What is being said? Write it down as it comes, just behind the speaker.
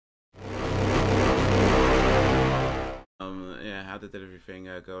how the delivery thing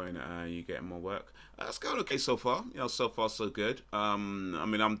going? You getting more work? It's going okay so far. You know, so far so good. I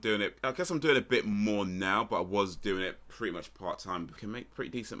mean, I'm doing it. I guess I'm doing a bit more now, but I was doing it pretty much part time. Can make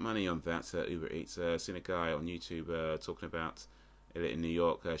pretty decent money on that. Uber Eats. Seen a guy on YouTube talking about it in New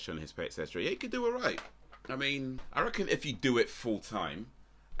York, showing his pay, etc. Yeah, you could do it right. I mean, I reckon if you do it full time,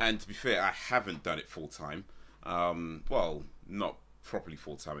 and to be fair, I haven't done it full time. Well, not properly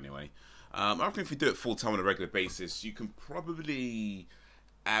full time anyway. I reckon if you do it full time on a regular basis, you can probably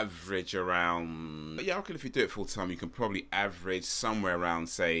average around. Yeah, I reckon if you do it full time, you can probably average somewhere around,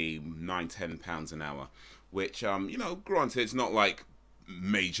 say, £9–10 an hour. Which, you know, granted, it's not like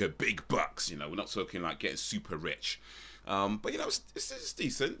major big bucks. You know, we're not talking like getting super rich. But you know, it's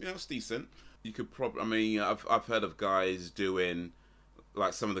decent. You know, it's decent. You could probably. I mean, I've heard of guys doing,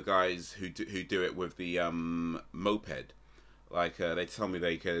 like some of the guys who do it with the moped. Like they tell me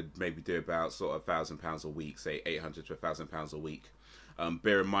they could maybe do about sort of £1,000 a week, say £800 to £1,000 a week.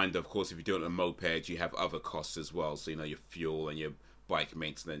 Bear in mind, of course, if you're doing a moped, you have other costs as well. So you know your fuel and your bike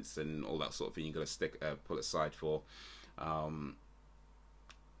maintenance and all that sort of thing. You got to pull aside for.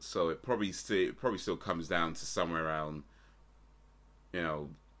 So it probably still comes down to somewhere around, you know,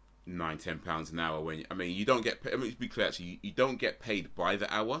 £9–10 an hour. When I mean, you don't get. I mean, to be clear, actually, you don't get paid by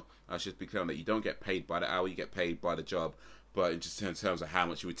the hour. I should be clear on that. You don't get paid by the hour. You get paid by the job. But just in terms of how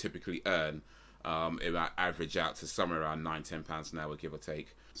much you would typically earn, it might average out to somewhere around £9–10 an hour, give or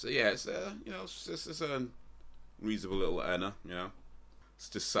take. So yeah, it's you know, it's a reasonable little earner. You know, it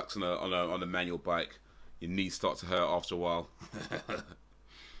just sucks on a manual bike. Your knees start to hurt after a while.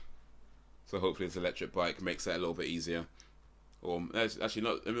 So hopefully, this electric bike makes that a little bit easier. Or actually,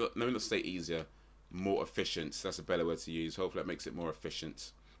 not. Let me not say easier. More efficient. That's a better word to use. Hopefully, that makes it more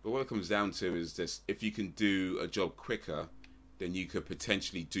efficient. But what it comes down to is this: if you can do a job quicker, then you could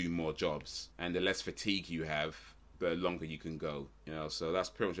potentially do more jobs, and the less fatigue you have, the longer you can go. You know, so that's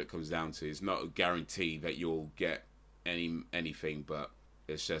pretty much what it comes down to. It's not a guarantee that you'll get anything, but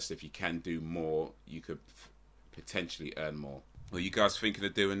it's just if you can do more, you could potentially earn more. Are you guys thinking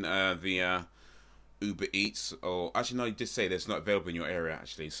of doing the Uber Eats? Or actually, no, you did say it's not available in your area,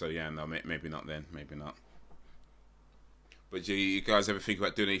 actually. So yeah, no, maybe not then. Maybe not. But do you guys ever think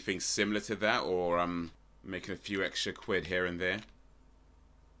about doing anything similar to that, or making a few extra quid here and there?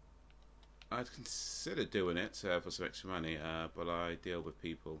 I'd consider doing it for some extra money, but I deal with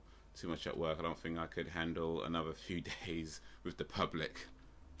people too much at work. I don't think I could handle another few days with the public.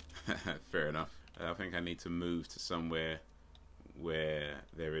 Fair enough. I think I need to move to somewhere where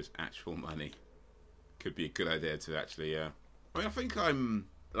there is actual money. Could be a good idea to actually. I mean, I think I'm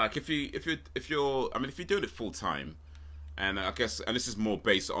like if you're I mean, if you're doing it full time. And I guess, and this is more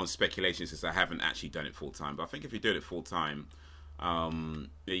based on speculation since I haven't actually done it full time. But I think if you're doing it full time,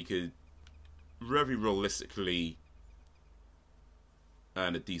 you could very realistically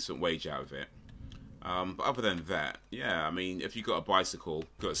earn a decent wage out of it. But other than that, yeah, I mean, if you got a bicycle,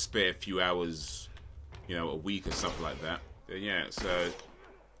 got a spare few hours, you know, a week or something like that, then yeah, it's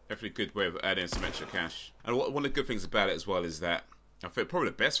definitely a good way of earning some extra cash. And one of the good things about it as well is that I think probably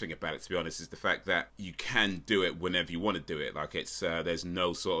the best thing about it, to be honest, is the fact that you can do it whenever you want to do it. Like it's there's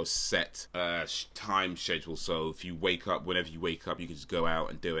no sort of set time schedule. So if you wake up, whenever you wake up, you can just go out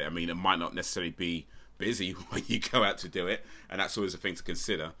and do it. I mean, it might not necessarily be busy when you go out to do it, and that's always a thing to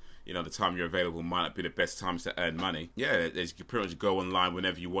consider. You know, the time you're available might not be the best times to earn money. Yeah, you can pretty much go online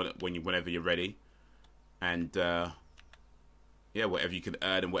whenever you want, whenever you're ready, and yeah, whatever you can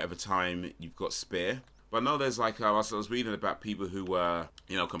earn and whatever time you've got spare. But I know there's like, I was reading about people who were,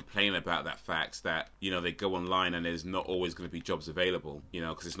 you know, complaining about that fact that, you know, they go online and there's not always going to be jobs available, you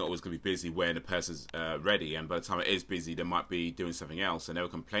know, because it's not always going to be busy when the person's ready. And by the time it is busy, they might be doing something else. And they were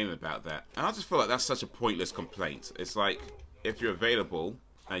complaining about that. And I just feel like that's such a pointless complaint. It's like, if you're available,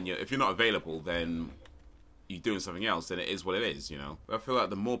 and if you're not available, then you're doing something else, then it is what it is, you know. But I feel like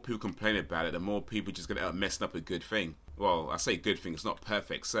the more people complain about it, the more people just going to end up messing up a good thing. Well, I say good thing, it's not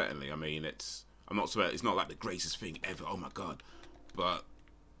perfect, certainly. I mean, it's not like the greatest thing ever, oh my god, but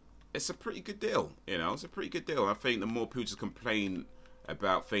it's a pretty good deal, you know. It's a pretty good deal. I think the more people just complain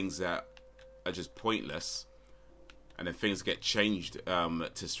about things that are just pointless, and then things get changed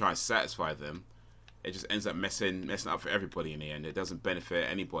to try and satisfy them, it just ends up messing up for everybody in the end. It doesn't benefit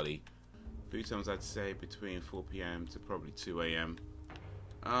anybody. Food times, I'd say between 4 p.m. to probably 2 a.m.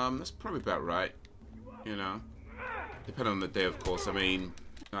 That's probably about right, you know, depending on the day, of course. I mean,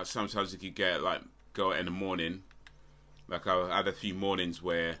 like sometimes you could get like go out in the morning. Like I had a few mornings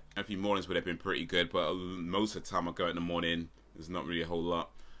where they've been pretty good, but most of the time I go out in the morning. There's not really a whole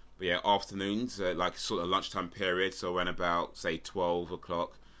lot. But yeah, afternoons, like sort of lunchtime period, so around about say 12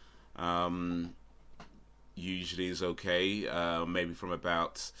 o'clock. usually is okay. Maybe from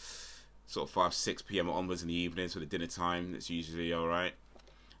about sort of 5-6 p.m. onwards in the evening, so the dinner time, it's usually all right.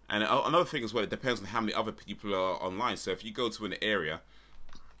 And another thing as well, it depends on how many other people are online. So if you go to an area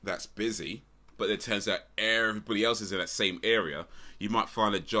that's busy, but it turns out everybody else is in that same area, you might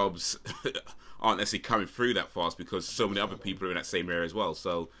find that jobs aren't necessarily coming through that fast because so many other people are in that same area as well.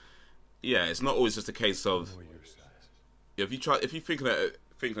 So yeah, it's not always just a case of if you think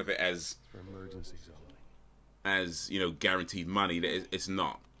of it as you know, guaranteed money. It's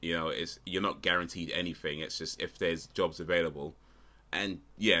not. You know, you're not guaranteed anything. It's just if there's jobs available, and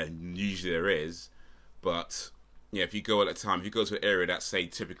yeah, usually there is, but yeah, if you go at a time, if you go to an area that's say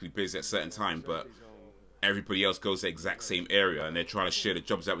typically busy at a certain time, but everybody else goes to the exact same area and they're trying to share the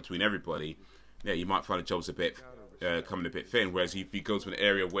jobs out between everybody, yeah, you might find the jobs a bit coming a bit thin. Whereas if you go to an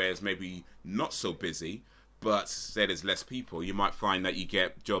area where it's maybe not so busy, but say there's less people, you might find that you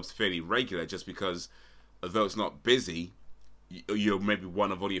get jobs fairly regular just because although it's not busy, you're maybe one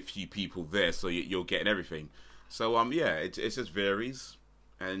of only a few people there, so you're getting everything. So yeah, it just varies,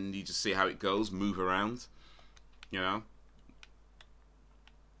 and you just see how it goes, move around, you know.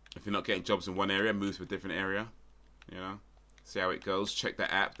 If you're not getting jobs in one area, move to a different area, you know. See how it goes. Check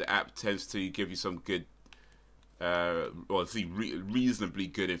the app. The app tends to give you some good, reasonably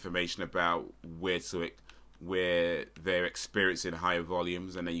good information about where they're experiencing higher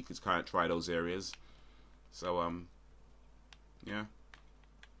volumes, and then you can kind of try those areas. So yeah,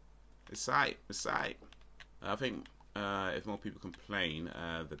 it's tight. It's tight. I think if more people complain,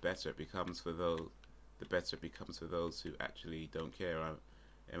 the better it becomes for those. The better it becomes for those who actually don't care.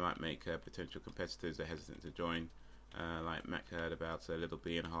 It might make potential competitors hesitant to join. Like Mac heard about Little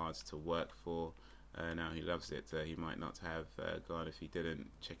being hard to work for. Now he loves it. He might not have gone if he didn't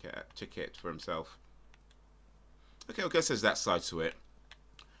check it for himself. Okay, I guess there's that side to it.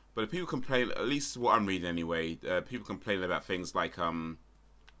 But if people complain, at least what I'm reading anyway, people complain about things like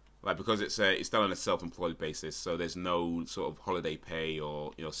because it's done on a self-employed basis, so there's no sort of holiday pay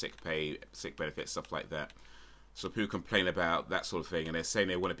or sick pay, sick benefits, stuff like that. So people complain about that sort of thing, and they're saying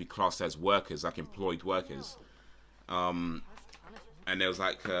they want to be classed as workers, like employed workers. And there was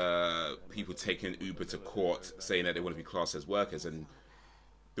like people taking Uber to court saying that they want to be classed as workers, and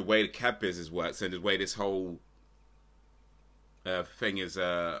the way the cab business works and the way this whole thing is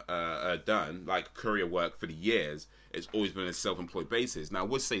done, like courier work for the years, it's always been a self-employed basis. Now I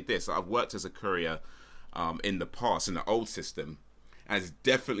would say this: I've worked as a courier in the past in the old system, and it's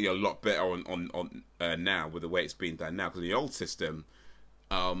definitely a lot better on now with the way it's being done now. Because in the old system,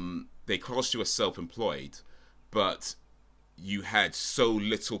 they classed you as self-employed, but you had so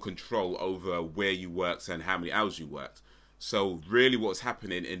little control over where you worked and how many hours you worked. So really, what's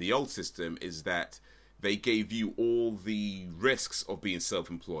happening in the old system is that they gave you all the risks of being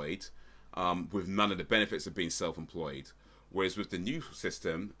self-employed with none of the benefits of being self-employed. Whereas with the new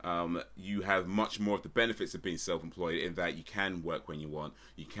system, you have much more of the benefits of being self-employed in that you can work when you want,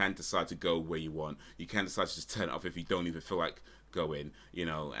 you can decide to go where you want, you can decide to just turn it off if you don't even feel like going,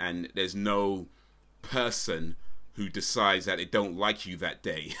 and there's no person who decides that they don't like you that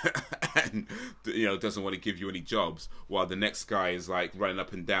day and doesn't want to give you any jobs, while the next guy is like running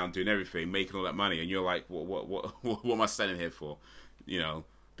up and down doing everything, making all that money, and you're like, what am I standing here for?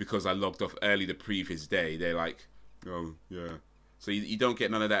 Because I logged off early the previous day. They're like, oh yeah. So you don't get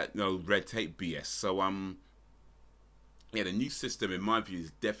none of that red tape BS. So yeah, the new system in my view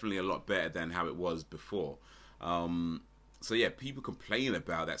is definitely a lot better than how it was before. So yeah, people complain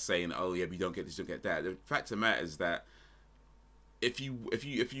about that, saying, "Oh yeah, but you don't get this, you don't get that." The fact of the matter is that if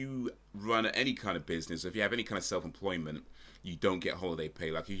you run any kind of business, if you have any kind of self-employment, you don't get holiday pay.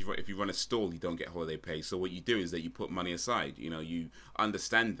 Like if you run a stall, you don't get holiday pay. So what you do is that you put money aside. You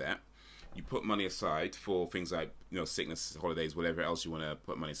understand that. You put money aside for things like sickness, holidays, whatever else you want to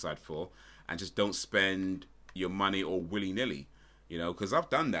put money aside for, and just don't spend your money all willy-nilly. Because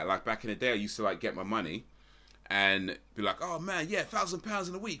I've done that. Like back in the day, I used to get my money and be like, oh man, yeah, £1,000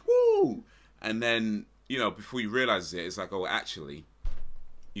 in a week, woo! And then, before you realize it, it's like, oh, actually,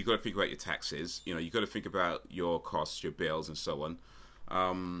 you got to think about your taxes. You got to think about your costs, your bills, and so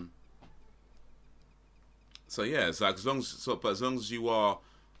on. So yeah, it's like as long as you are,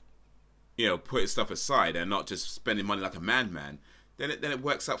 putting stuff aside and not just spending money like a madman, then it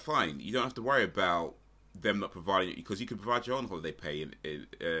works out fine. You don't have to worry about them not providing it, because you can provide your own holiday pay and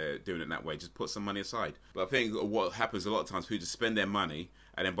doing it that way. Just put some money aside. But I think what happens a lot of times, people just spend their money,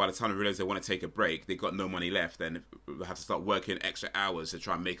 and then by the time they realize they want to take a break, they've got no money left, and they have to start working extra hours to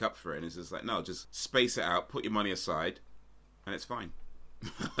try and make up for it. And it's just like, no, just space it out, put your money aside, and it's fine.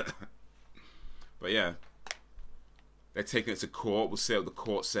 But yeah, they're taking it to court. We'll see what the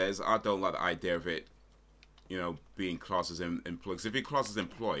court says. I don't like the idea of it you know, being classed as employed. Because if you're classed as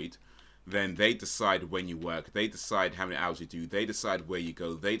employed, then they decide when you work, they decide how many hours you do, they decide where you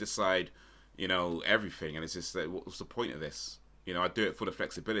go, they decide, you know, everything. And it's just like, what's the point of this? You know, I do it for the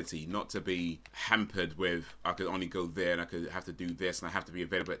flexibility, not to be hampered with, I could only go there and I could have to do this and I have to be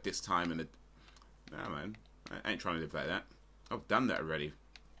available at this time. And nah, man, I ain't trying to live like that. I've done that already.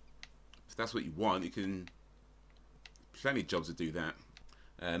 If that's what you want, you can, plenty of jobs to do that.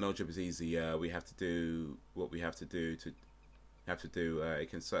 No job is easy. We have to do what we have to do it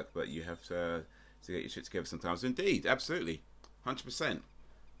can suck, but you have to get your shit together sometimes. Indeed, absolutely, 100%.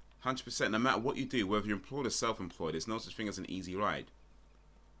 100%. No matter what you do, whether you're employed or self-employed, there's no such thing as an easy ride.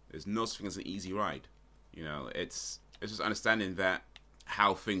 There's no such thing as an easy ride. You know, it's just understanding that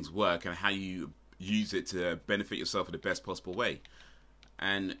how things work and how you use it to benefit yourself in the best possible way.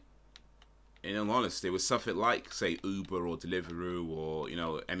 And in all honesty, with something like, say, Uber or Deliveroo or, you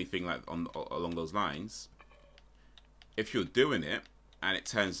know, anything like along those lines, if you're doing it and it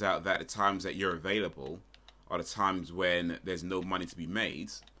turns out that the times that you're available are the times when there's no money to be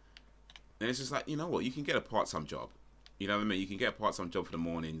made, then it's just like, you know what, you can get a part-time job. You know what I mean? You can get a part-time job for the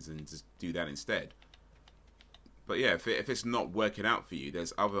mornings and just do that instead. But yeah, if it's not working out for you,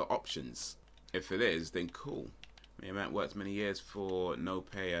 there's other options. If it is, then cool. Me and Matt worked many years for no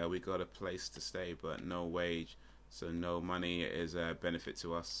pay. We got a place to stay, but no wage. So no money is a benefit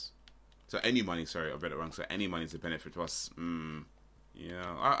to us. So any money, sorry, I read it wrong. So any money is a benefit to us. You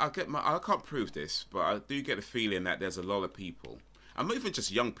know, I can't prove this, but I do get a feeling that there's a lot of people. I'm not even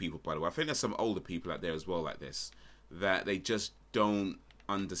just young people, by the way. I think there's some older people out there as well like this, that they just don't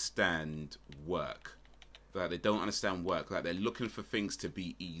understand work. That they don't understand work. Like they're looking for things to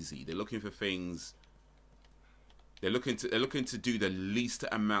be easy. They're looking for things. They're looking to do the least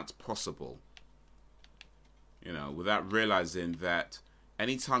amount possible. You know, without realizing that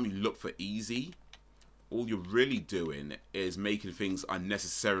anytime you look for easy, all you're really doing is making things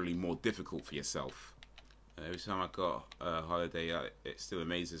unnecessarily more difficult for yourself. Every time I got a holiday, it still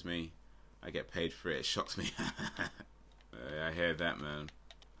amazes me. I get paid for it. It shocks me. I hear that, man.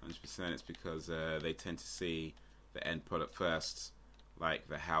 100%. It's because they tend to see the end product first, like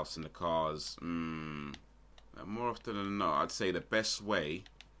the house and the cars. More often than not, I'd say the best way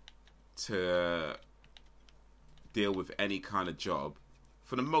to deal with any kind of job,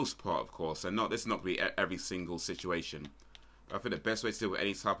 for the most part, of course, and this is not going to be every single situation, but I think the best way to deal with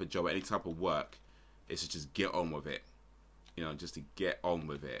any type of job, any type of work, is to just get on with it. You know, just to get on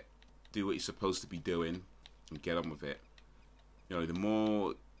with it. Do what you're supposed to be doing and get on with it. You know, the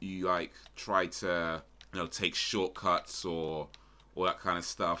more you like try to, you know, take shortcuts or all that kind of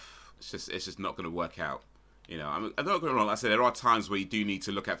stuff, it's just not going to work out. You know, I'm not going wrong. Like I said, there are times where you do need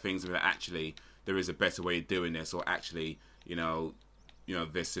to look at things and actually there is a better way of doing this, or actually, you know,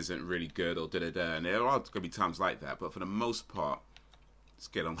 this isn't really good, or da-da-da. And there are going to be times like that. But for the most part,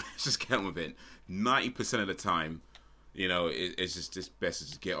 just get on with it. 90% of the time, you know, it's just best to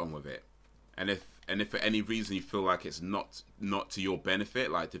just get on with it. And if for any reason you feel like it's not to your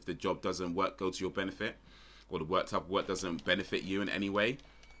benefit, like if the job doesn't go to your benefit, or the type of work doesn't benefit you in any way,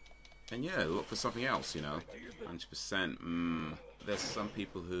 then yeah, look for something else, you know. 100%. There's some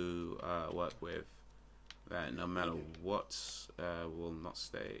people who work with that no matter what will not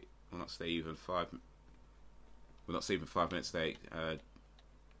stay even 5 minutes late,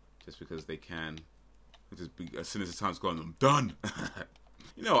 just because they can. As soon as the time's gone, I'm done.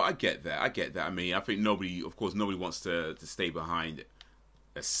 You know, I get that. I mean, I think nobody wants to stay behind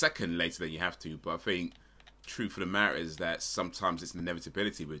a second later than you have to. But I think truth of the matter is that sometimes it's an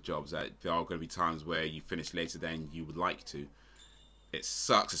inevitability with jobs that there are going to be times where you finish later than you would like to. It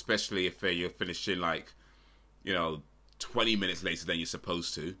sucks, especially if you're finishing like, you know, 20 minutes later than you're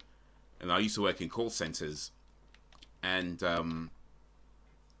supposed to. And I used to work in call centers, and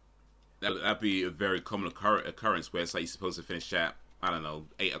that'd be a very common occurrence where it's like you're supposed to finish at, I don't know,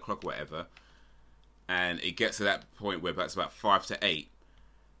 8 o'clock or whatever, and it gets to that point where it's about 5 to 8,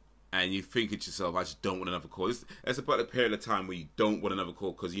 and you think to yourself, I just don't want another call. It's about a period of time where you don't want another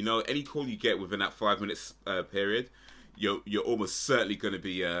call, because you know any call you get within that 5 minutes period, you're almost certainly going to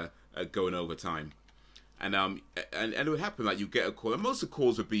be going over time. And it would happen, like you get a call, and most of the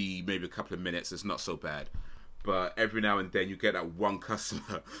calls would be maybe a couple of minutes. It's not so bad. But every now and then you get that one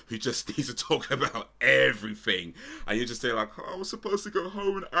customer who just needs to talk about everything, and you're just there like, oh, I was supposed to go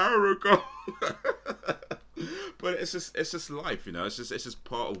home an hour ago. But it's just life, you know. It's just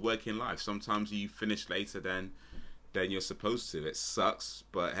part of working life. Sometimes you finish later than you're supposed to. It sucks,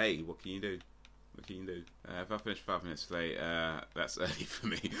 but hey, what can you do? What can you do? If I finish 5 minutes late, that's early for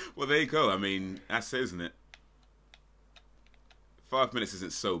me. Well, there you go. I mean, that's it, isn't it? 5 minutes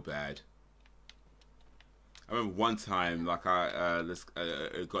isn't so bad. I remember one time, like got on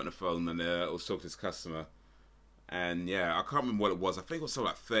the phone and I was talking to this customer, and yeah, I can't remember what it was. I think it was something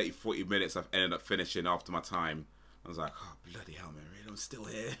like 30, 40 minutes. I've ended up finishing after my time. I was like, oh bloody hell, man! Really, I'm still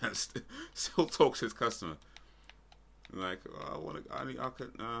here. I'm still talking to this customer. I'm like, oh, I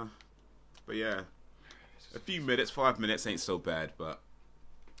could, but yeah, a few minutes, 5 minutes ain't so bad, but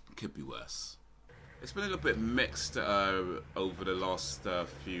it could be worse. It's been a little bit mixed over the last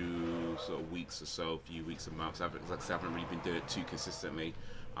few sort of weeks or so, few weeks and months. Like I said, I haven't really been doing it too consistently.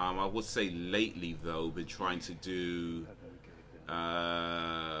 I would say lately, though, been trying to do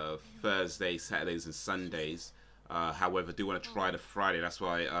Thursdays, Saturdays, and Sundays. However, I do want to try the Friday. That's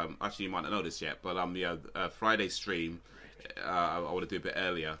why, actually, you might not know this yet, but Friday stream, I want to do a bit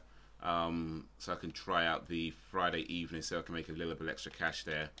earlier, so I can try out the Friday evening, so I can make a little bit extra cash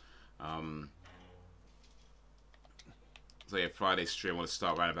there. So yeah, Friday stream, I want to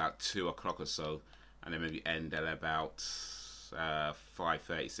start around about 2 o'clock or so, and then maybe end at about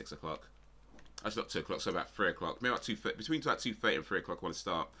 5:30, 6 o'clock. Actually, not 2 o'clock, so about 3 o'clock. Maybe about 2:30, between about 2:30 and 3 o'clock I want to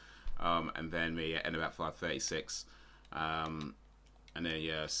start. And then maybe end about 5:36. And then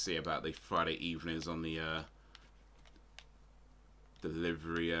yeah, see about the Friday evenings on the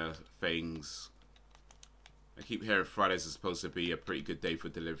delivery things. I keep hearing Fridays is supposed to be a pretty good day for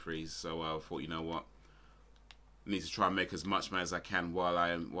deliveries, so I thought, you know what, I need to try and make as much money as I can while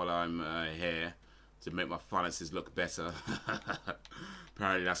I'm here to make my finances look better.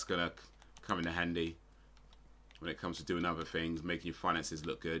 Apparently that's gonna come in handy when it comes to doing other things, making your finances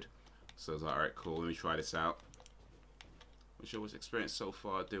look good. So I was like, alright, cool, let me try this out. What's your worst experience so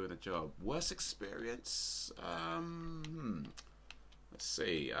far doing the job? Worst experience? Let's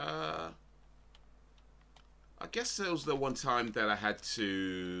see. I guess there was the one time that I had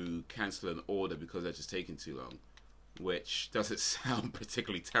to cancel an order because they're just taking too long, which doesn't sound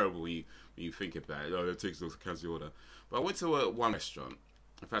particularly terrible when you think about it. Oh, it takes too long to cancel the order. But I went to one restaurant.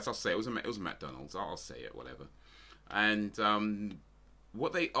 In fact, I'll say it was a McDonald's. I'll say it, whatever. And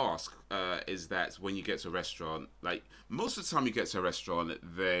what they ask is that when you get to a restaurant, like most of the time you get to a restaurant,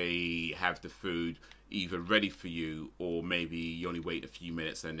 they have the food either ready for you, or maybe you only wait a few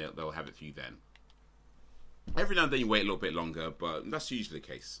minutes and they'll have it for you then. Every now and then you wait a little bit longer, but that's usually the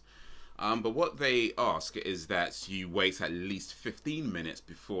case. But what they ask is that you wait at least 15 minutes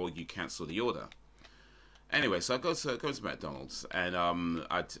before you cancel the order. Anyway, so I go to McDonald's, and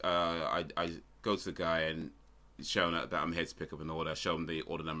I go to the guy and show him that I'm here to pick up an order. Show him the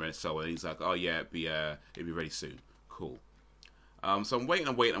order number and so on. And he's like, "Oh yeah, it'll be ready soon." Cool. So I'm waiting,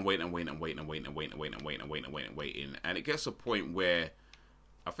 and it gets to a point where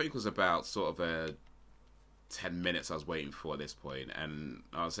I think it was about sort of a 10 minutes I was waiting for at this point, and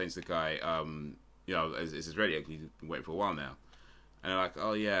I was saying to the guy, you know, is this ready? You've been waiting for a while now. And they're like,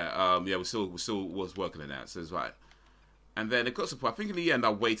 oh yeah, yeah, we still was working on that. So it's like, and then it got to the point, I think in the end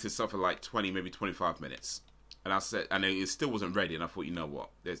I waited something like 20, maybe 25 minutes. And I said, and it still wasn't ready, and I thought, you know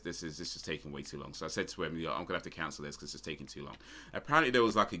what, this is taking way too long. So I said to him, you know, I'm gonna have to cancel this because it's taking too long. Apparently there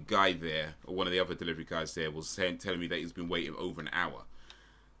was like a guy there, or one of the other delivery guys there, was telling me that he's been waiting over an hour.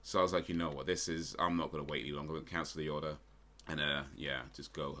 So I was like, you know what, I'm not gonna wait any longer. I'm gonna cancel the order, and yeah,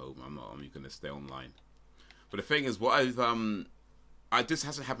 just go home. I'm gonna stay online. But the thing is, what this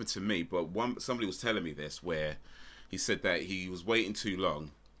hasn't happened to me, but somebody was telling me this, where he said that he was waiting too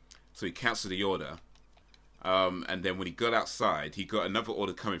long, so he cancelled the order. And then when he got outside, he got another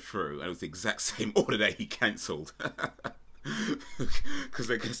order coming through, and it was the exact same order that he cancelled. Because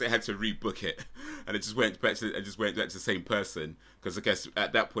I guess they had to rebook it, and it just went back to the same person. Because I guess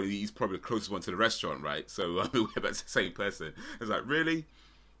at that point he's probably the closest one to the restaurant, right? So we went back to the same person. I was like, really?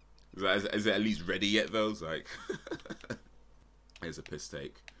 Is it at least ready yet? Though, it's like, it's a piss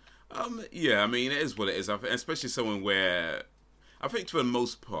take. Yeah, I mean, it is what it is. Especially someone where I think for the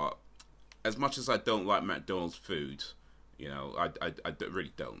most part, as much as I don't like McDonald's food, you know, I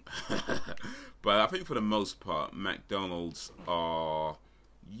really don't. But I think for the most part, McDonald's are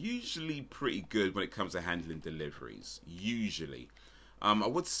usually pretty good when it comes to handling deliveries. Usually. I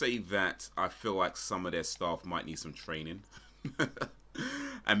would say that I feel like some of their staff might need some training.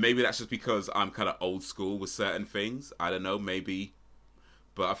 And maybe that's just because I'm kind of old school with certain things. I don't know, maybe.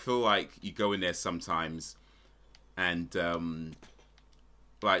 But I feel like you go in there sometimes and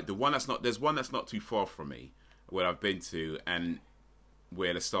like there's one that's not too far from me where I've been to, and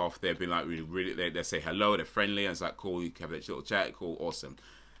where the staff they've been like really they say hello, they're friendly, and it's like cool, you can have a little chat, cool, awesome.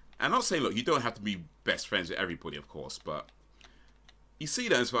 And I'm not saying, look, you don't have to be best friends with everybody, of course, but you see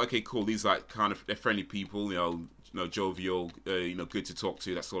that it's like, okay, cool, these like kind of they're friendly people, you know, jovial, you know, good to talk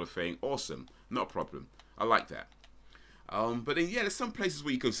to, that sort of thing. Awesome, not a problem. I like that. But then yeah, there's some places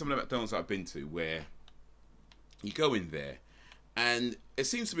where you go, some of the McDonald's I've been to where You go in there, and it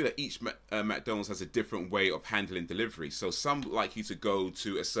seems to me that each McDonald's has a different way of handling delivery. So some like you to go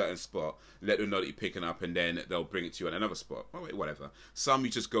to a certain spot, let them know that you're picking up, and then they'll bring it to you at another spot. Oh, wait, whatever. Some you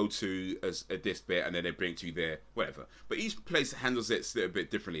just go to this bit, and then they bring it to you there, whatever. But each place handles it a little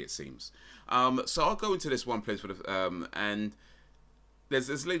bit differently, it seems. So I'll go into this one place for the and there's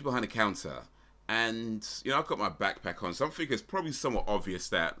a lady behind the counter. And, you know, I've got my backpack on, so I'm thinking it's probably somewhat obvious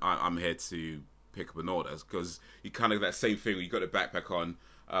that I'm here to pick up an order, because you kind of that same thing where you got the backpack on,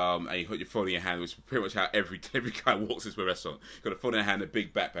 and you put your phone in your hand, which is pretty much how every guy walks into a restaurant. You got a phone in your hand and a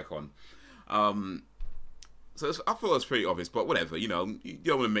big backpack on. So I thought it was pretty obvious, but whatever, you know, you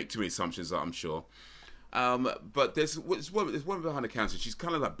don't want to make too many assumptions, I'm sure. But there's one behind the counter. She's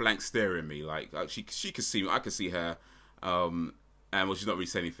kind of like blank staring at me, like she could see me, I could see her. And well, she's not really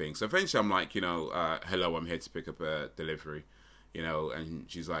saying anything. So eventually I'm like, you know, hello, I'm here to pick up a delivery, you know, and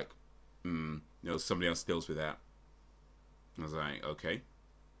she's like, you know, somebody else deals with that. I was like, okay.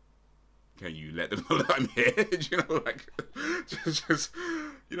 Can you let them know that I'm here? You know, like, just,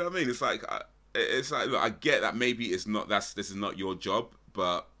 you know what I mean? It's like, look, I get that maybe this is not your job,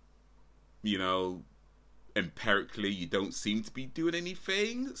 but, you know, empirically you don't seem to be doing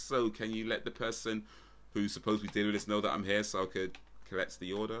anything. So can you let the person who's supposed to be dealing with this know that I'm here so I could collect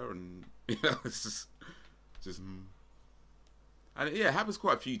the order? And, you know, it's just and yeah, it happens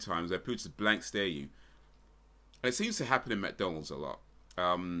quite a few times where people just blank stare you. And it seems to happen in McDonald's a lot.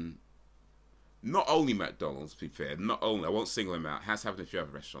 Not only McDonald's, to be fair, I won't single them out. It has happened in a few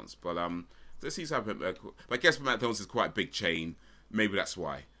other restaurants, but this seems to happen. But I guess McDonald's is quite a big chain. Maybe that's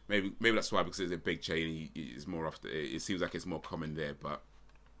why. Maybe that's why, because it's a big chain. And it's more often. It seems like it's more common there, but.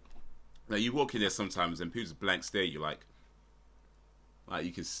 Now you walk in there sometimes and people just blank stare at you like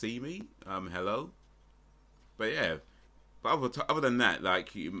you can see me, hello. But yeah, but other than that,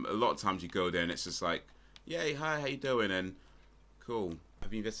 like a lot of times you go there and it's just like, yay, hi, how you doing? And cool.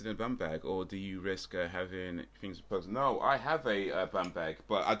 Have you invested in a bum bag, or do you risk having things proposed? No, I have a bum bag,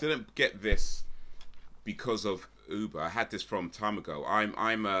 but I didn't get this because of Uber. I had this from time ago.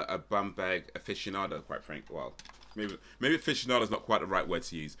 I'm a bum bag aficionado, quite frankly. Well. Maybe aficionado is not quite the right word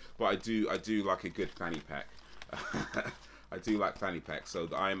to use, but I do like a good fanny pack. I do like fanny packs, so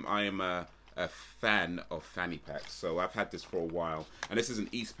I am a fan of fanny packs. So I've had this for a while, and this is an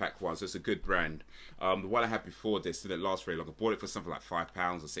Eastpak one, so it's a good brand. The one I had before this didn't last very long. I bought it for something like £5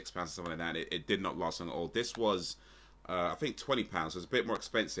 or £6 or something like that. It did not last long at all. This was I think £20, so it's a bit more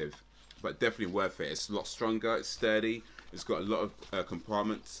expensive, but definitely worth it. It's a lot stronger, it's sturdy, it's got a lot of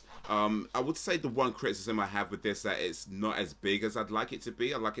compartments. I would say the one criticism I have with this that it's not as big as I'd like it to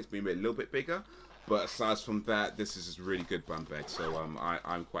be. I'd like it to be a little bit bigger, but aside from that, this is just a really good bum bag. So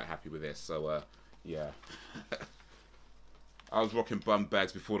I'm quite happy with this. So yeah, I was rocking bum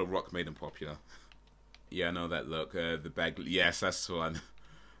bags before The Rock made them popular. Yeah, I know that look. The bag. Yes, that's the one.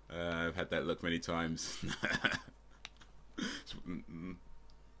 I've had that look many times.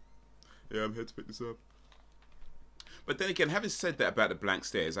 Yeah, I'm here to pick this up. But then again, having said that about the blank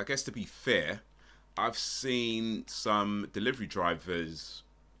stares, I guess to be fair, I've seen some delivery drivers,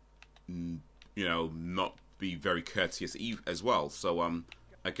 you know, not be very courteous as well. So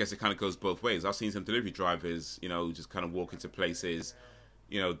I guess it kind of goes both ways. I've seen some delivery drivers, you know, just kind of walk into places,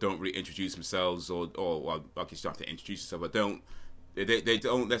 you know, don't really introduce themselves, or well, I guess you don't have to introduce yourself, but they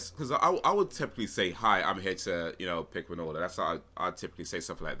don't. That's because I would typically say, hi, I'm here to, you know, pick an order. That's how I'd typically say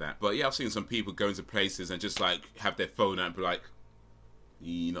stuff like that. But yeah, I've seen some people go into places and just like have their phone out and be like,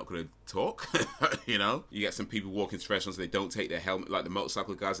 you're not gonna talk. You know, you get some people walking to restaurants and they don't take their helmet, like the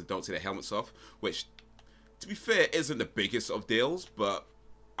motorcycle guys that don't take their helmets off, which to be fair isn't the biggest of deals, but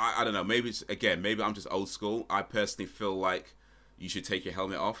I don't know, maybe maybe I'm just old school. I personally feel like you should take your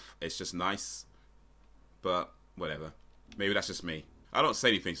helmet off. It's just nice, but whatever. Maybe that's just me. I don't say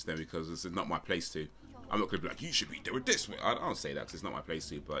anything to them because this is not my place to. I'm not going to be like, you should be doing this way. I don't say that because it's not my place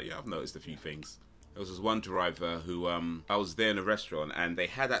to. But yeah, I've noticed a few things. There was this one driver who, I was there in a restaurant and they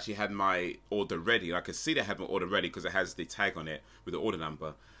had actually had my order ready. And I could see they had my order ready because it has the tag on it with the order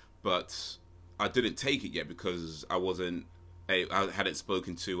number. But I didn't take it yet because I hadn't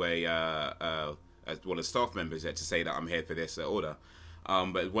spoken to one of the staff members yet to say that I'm here for this order.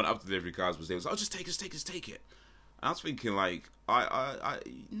 But one of the delivery guys was there. Was like, oh, just take it. I was thinking, like,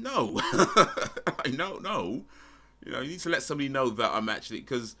 no. No. You know, you need to let somebody know that I'm actually,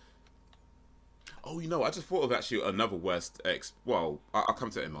 because, oh, you know, I just thought of actually another worst, well, I'll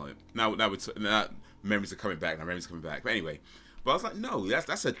come to it in a moment. Now memories are coming back, But anyway, but I was like, no,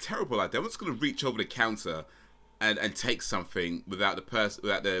 that's a terrible idea. I'm just going to reach over the counter and take something without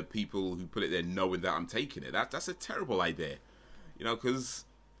the people who put it there knowing that I'm taking it. That's a terrible idea. You know, because,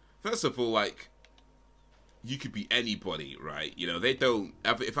 first of all, like, you could be anybody, right? You know, they don't.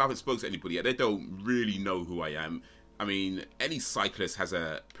 If I haven't spoken to anybody yet, they don't really know who I am. I mean, pretty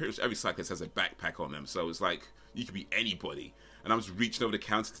much every cyclist has a backpack on them, so it's like you could be anybody. And I'm just reaching over the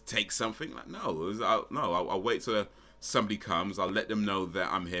counter to take something. Like, no, I'll wait till somebody comes. I'll let them know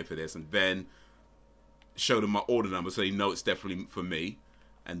that I'm here for this, and then show them my order number so they know it's definitely for me,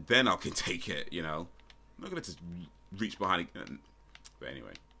 and then I can take it. You know, I'm not gonna just reach behind it. But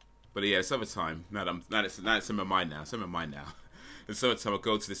anyway. But yeah, it's other time. Now it's in my mind now. It's in my mind now. It's other time I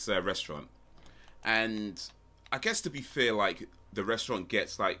go to this restaurant, and I guess to be fair, like the restaurant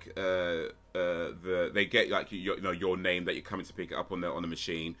gets like they get like your name that you're coming to pick it up on the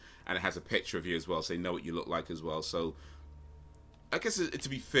machine, and it has a picture of you as well, so they know what you look like as well. So I guess to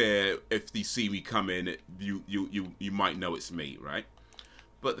be fair, if they see me come in, you might know it's me, right?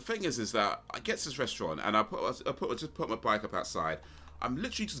 But the thing is that I get to this restaurant and I just put my bike up outside. I'm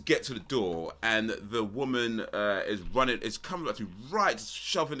literally just get to the door, and the woman is coming up to me, right, just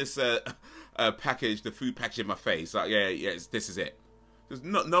shoving this package, the food package in my face. Like, yeah, this is it. There's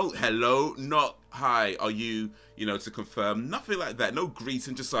no hello, not hi, are you, to confirm, nothing like that. No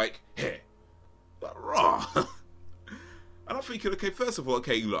greeting, just like, here, raw. And I'm thinking, okay, first of all,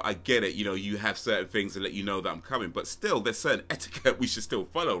 okay, look, I get it, you have certain things to let you know that I'm coming, but still, there's certain etiquette we should still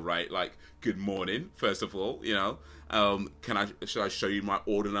follow, right? Like, good morning, first of all, should I show you my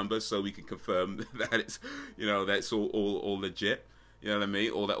order number so we can confirm that it's, that's all legit, you know what I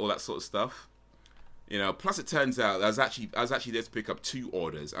mean? All that sort of stuff. Plus it turns out I was actually there to pick up 2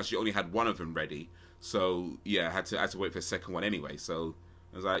 orders. I actually only had one of them ready, so yeah, I had to wait for the second one anyway. So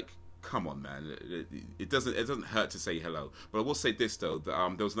I was like, come on, man, it doesn't hurt to say hello. But I will say this though,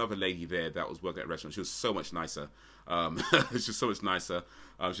 that, there was another lady there that was working at a restaurant. She was so much nicer. It's just so much nicer.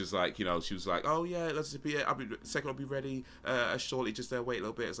 She was like, she was like, oh yeah, let's be. Second will be ready shortly. Just wait a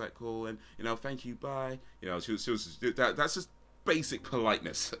little bit. It's like cool, and thank you, bye. She was that's just basic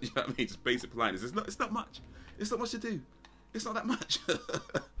politeness. You know what I mean? Just basic politeness. It's not much. It's not much to do. It's not that much.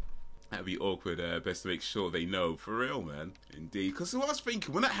 That'd be awkward. Best to make sure they know, for real, man. Indeed. Because what I was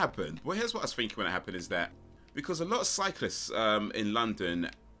thinking when that happened. Well, here's what I was thinking when it happened is that because a lot of cyclists in London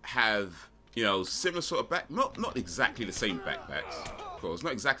have similar sort of not exactly the same backpacks, of course,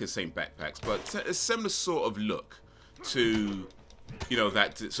 not exactly the same backpacks, but a similar sort of look to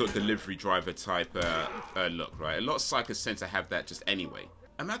that sort of delivery driver type look, right? A lot of cyclists tend to have that just anyway.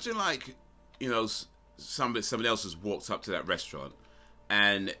 Imagine like somebody else has walked up to that restaurant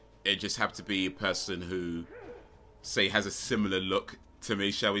and it just happened to be a person who, say, has a similar look to me,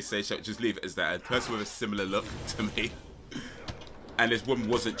 shall we say? Just leave it as that. A person with a similar look to me. And this woman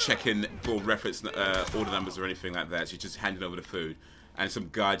wasn't checking for reference order numbers or anything like that. She's just handing over the food. And some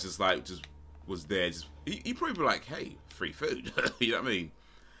guy just was there. He probably be like, hey, free food. You know what I mean?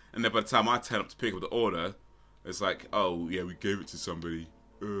 And then by the time I turn up to pick up the order, it's like, oh, yeah, we gave it to somebody.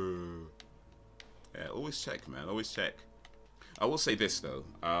 Yeah, always check, man. Always check. I will say this though,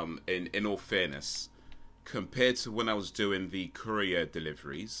 in all fairness, compared to when I was doing the courier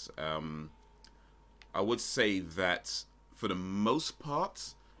deliveries, I would say that for the most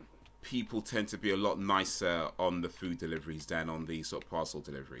part, people tend to be a lot nicer on the food deliveries than on the sort of parcel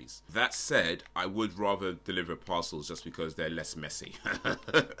deliveries. That said, I would rather deliver parcels just because they're less messy.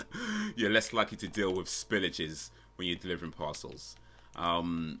 You're less likely to deal with spillages when you're delivering parcels.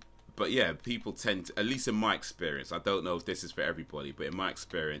 But yeah, people tend to, at least in my experience, I don't know if this is for everybody, but in my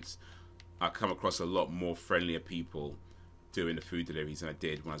experience, I come across a lot more friendlier people doing the food deliveries than I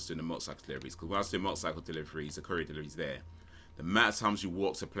did when I was doing the motorcycle deliveries. Because when I was doing motorcycle deliveries, the courier deliveries there, the amount of times you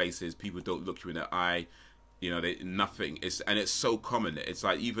walk to places, people don't look you in the eye, nothing. And it's so common. It's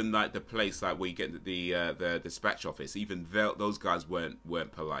like even like the place like where you get the dispatch office, even those guys weren't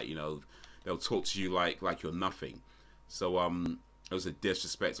polite. They'll talk to you like you're nothing. So it was a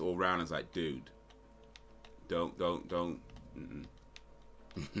disrespect all around. It's like, dude, don't.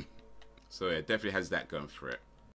 So yeah, it definitely has that going for it.